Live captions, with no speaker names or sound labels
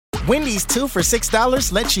Wendy's 2 for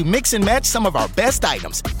 $6 lets you mix and match some of our best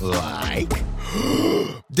items, like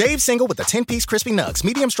Dave Single with a 10-piece crispy nugs,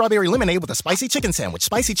 medium strawberry lemonade with a spicy chicken sandwich,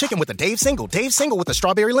 spicy chicken with a Dave Single with a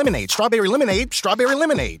strawberry lemonade,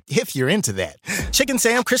 if you're into that. Chicken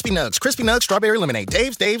Sam, crispy nugs, strawberry lemonade,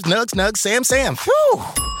 Dave's, nugs, Sam. Whew.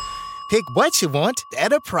 Pick what you want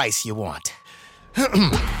at a price you want.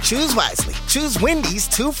 Choose wisely. Choose Wendy's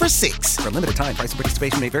 2 for $6. For a limited time, price and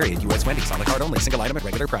participation may vary at U.S. Wendy's. On the card only. Single item at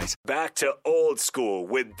regular price. Back to Old School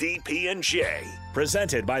with DP and J.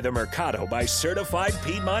 Presented by the Mercado by Certified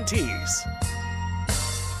Piedmontese.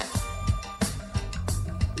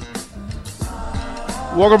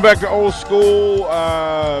 Welcome back to Old School.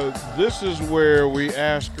 This is where we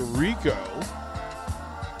ask Rico.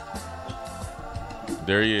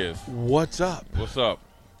 There he is. What's up? What's up?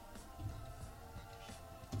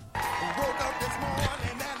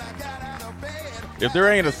 If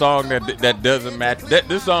there ain't a song that doesn't match,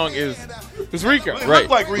 this song is it's Rico. It right.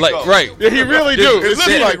 look like Rico. Right. Yeah, he really do. It looks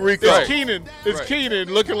like Rico. It's Keenan. It's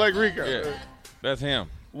Keenan looking like Rico. Yeah, that's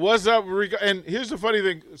him. What's up, Rico? And here's the funny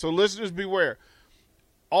thing. So listeners, beware.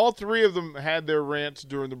 All three of them had their rants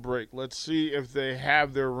during the break. Let's see if they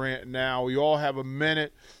have their rant now. We all have a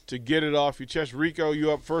minute to get it off your chest. Rico,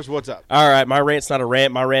 you up first. What's up? All right, my rant's not a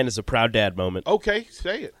rant. My rant is a proud dad moment. Okay,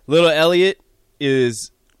 say it. Little Elliot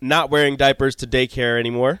is not wearing diapers to daycare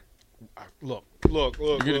anymore. Look.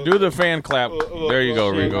 Do the fan clap. There you go,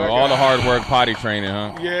 Rico. All the hard work, potty training,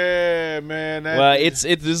 huh? Yeah, man. Well, this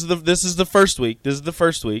is the first week. This is the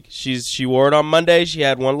first week. She wore it on Monday. She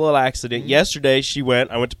had one little accident. Yesterday,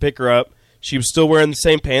 I went to pick her up. She was still wearing the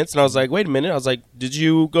same pants, and I was like, wait a minute. I was like, did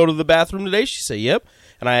you go to the bathroom today? She said, yep.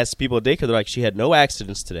 And I asked people at daycare. They're like, she had no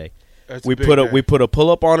accidents today. We put a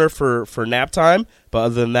pull-up on her for nap time, but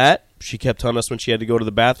other than that, she kept telling us when she had to go to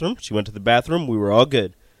the bathroom. She went to the bathroom. We were all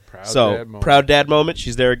good. Proud dad moment.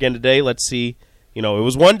 She's there again today. Let's see. It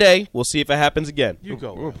was one day. We'll see if it happens again. You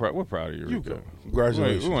go. We're proud of you, Rico. You go.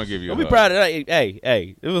 Congratulations. We want to give you a Don't be hug. proud of that.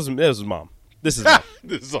 Hey, it was mom. This is mom.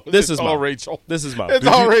 this is all mom. Rachel. This is mom. It's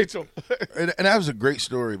all Rachel. And that was a great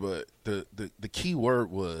story, but the key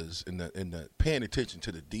word was in the paying attention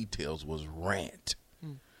to the details was rant.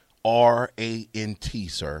 R-A-N-T,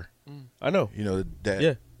 sir. I know. You know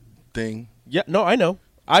that thing. Yeah, no, I know.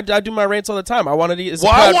 I do my rants all the time. I wanted to. It's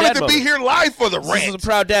Well, a proud I wanted dad to moment. be here live for the This rant. is a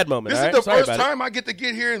proud dad moment. This all is right? the Sorry first about it. time I get to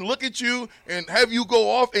get here and look at you and have you go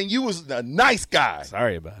off, and you was a nice guy.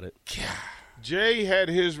 Sorry about it. Jay had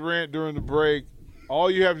his rant during the break. All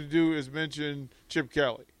you have to do is mention Chip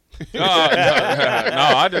Kelly.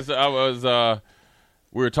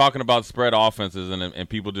 We were talking about spread offenses, and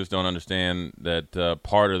people just don't understand that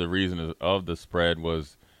part of the reason of the spread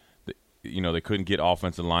was, they couldn't get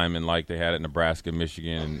offensive linemen like they had at Nebraska,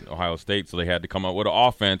 Michigan, and Ohio State, so they had to come up with an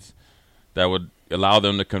offense that would allow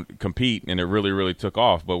them to compete, and it really, really took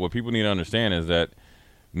off. But what people need to understand is that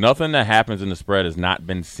nothing that happens in the spread has not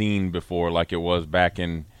been seen before like it was back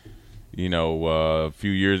in a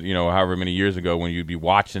few years, however many years ago when you'd be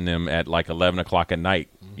watching them at like 11 o'clock at night,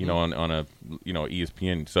 on a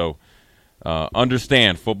ESPN. So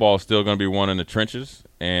understand football is still going to be one in the trenches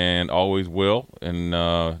and always will. And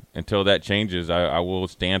until that changes, I will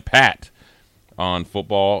stand pat on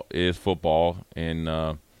football is football. And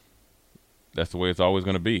that's the way it's always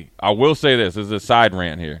going to be. I will say this is a side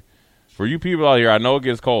rant here. For you people out here, I know it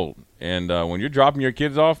gets cold. And when you're dropping your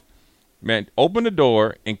kids off, man, open the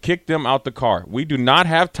door and kick them out the car. We do not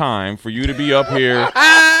have time for you to be up here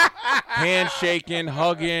handshaking,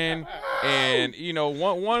 hugging, and,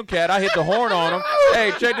 one cat, I hit the horn on him.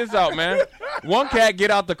 Hey, check this out, man. One cat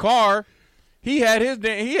get out the car. He had his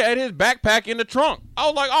backpack in the trunk. I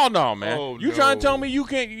was like, oh, no, man. Trying to tell me you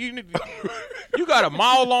can't you got a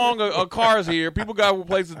mile long of cars here. People got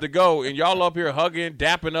places to go, and y'all up here hugging,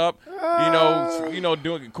 dapping up,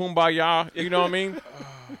 doing kumbaya. You know what I mean?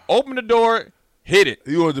 Open the door, hit it.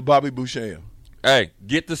 You were the Bobby Boucher. Hey,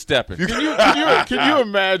 get the stepping. Can you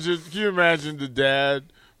imagine the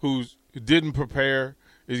dad who didn't prepare?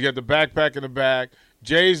 He's got the backpack in the back.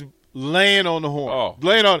 Jay's laying on the horn,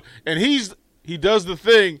 and he does the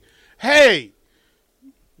thing. Hey,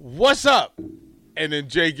 what's up? And then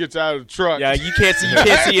Jay gets out of the truck. Yeah, you can't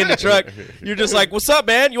see in the truck. You're just like, what's up,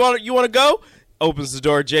 man? You want to go? Opens the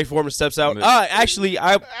door. Jay Foreman steps out. Actually,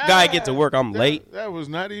 I gotta get to work. I'm late. That was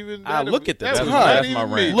not even. Look at the time. That's my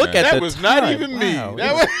rant. Look at that the was time. not even me. Wow.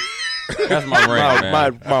 That's my rant,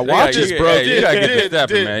 man. My watch is broken. Hey, you gotta get the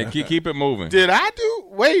stepping, man. Keep it moving. Did I do?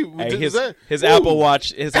 Wait, hey, his Apple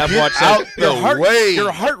Watch. His Apple Watch said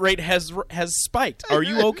your heart rate has spiked. Are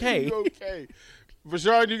you okay? Okay.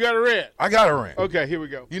 Rashard, you got a rant. I got a rant. Okay, here we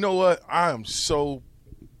go. You know what? I am so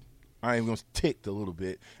I am going to ticked a little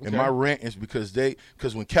bit. And Okay. my rant is because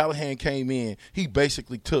when Callahan came in, he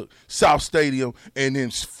basically took South Stadium and then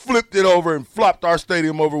flipped it over and flopped our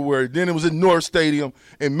stadium over where then it was in North Stadium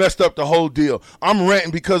and messed up the whole deal. I'm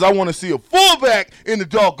ranting because I want to see a fullback in the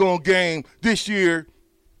doggone game this year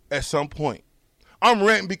at some point. I'm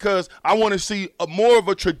ranting because I want to see more of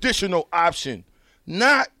a traditional option,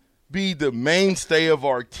 not be the mainstay of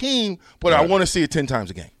our team, but I want to see it 10 times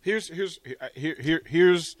a game.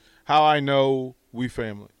 Here's how I know we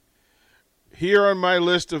family. Here on my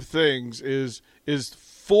list of things is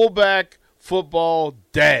fullback football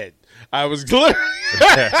dead. I was is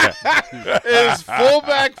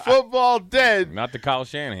fullback football dead? Not the Kyle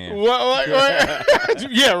Shanahan. What?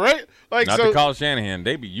 Yeah, right. Like Not so, the Kyle Shanahan.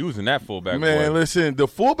 They be using that fullback. Man, boy. listen, the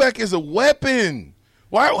fullback is a weapon.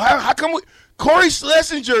 Why? How come Corey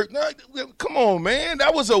Schlesinger? No, come on, man,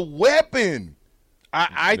 that was a weapon.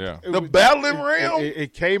 The battling ram.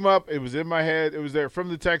 It came up. It was in my head. It was there from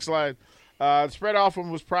the text line. The spread off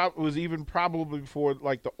one was even probably before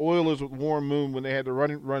like the Oilers with Warren Moon when they had to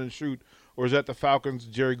run and shoot, or is that the Falcons,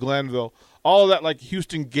 Jerry Glanville, all of that like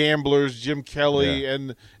Houston Gamblers, Jim Kelly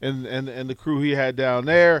and the crew he had down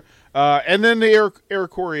there, and then the Eric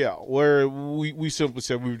Coryell, where we simply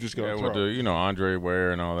said we were just going to throw. With the Andre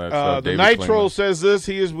Ware and all that stuff. The David Nitro Klingman. says this.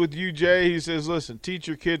 He is with you, Jay. He says, listen, teach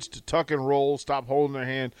your kids to tuck and roll. Stop holding their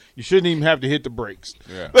hand. You shouldn't even have to hit the brakes.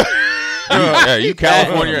 Yeah. You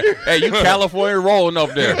California. Hey, you California rolling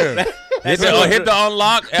up there. Hit the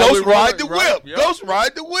unlock. Ghost ride the whip. Yep. Ghost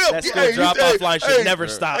ride the whip. That still drop-off line should never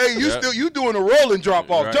stop. Hey, you doing a rolling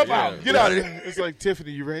drop-off. Right, Jump yeah. out. Get out of here. It's like,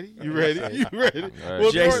 Tiffany, you ready? You ready? You ready? Right.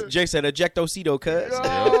 We'll Jay said ejectocito, cuz.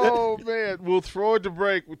 Oh, man. We'll throw it to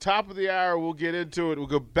break. Top of the hour, we'll get into it. We'll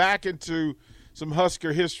go back into some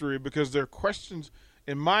Husker history because there are questions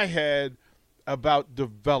in my head about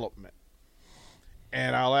development.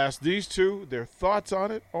 And I'll ask these two their thoughts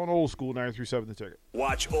on it on Old School 93.7 The Ticket.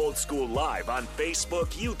 Watch Old School live on Facebook,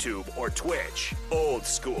 YouTube, or Twitch. Old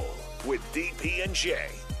School with DP and J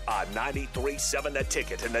on 93.7 The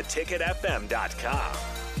Ticket and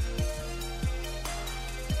theticketfm.com.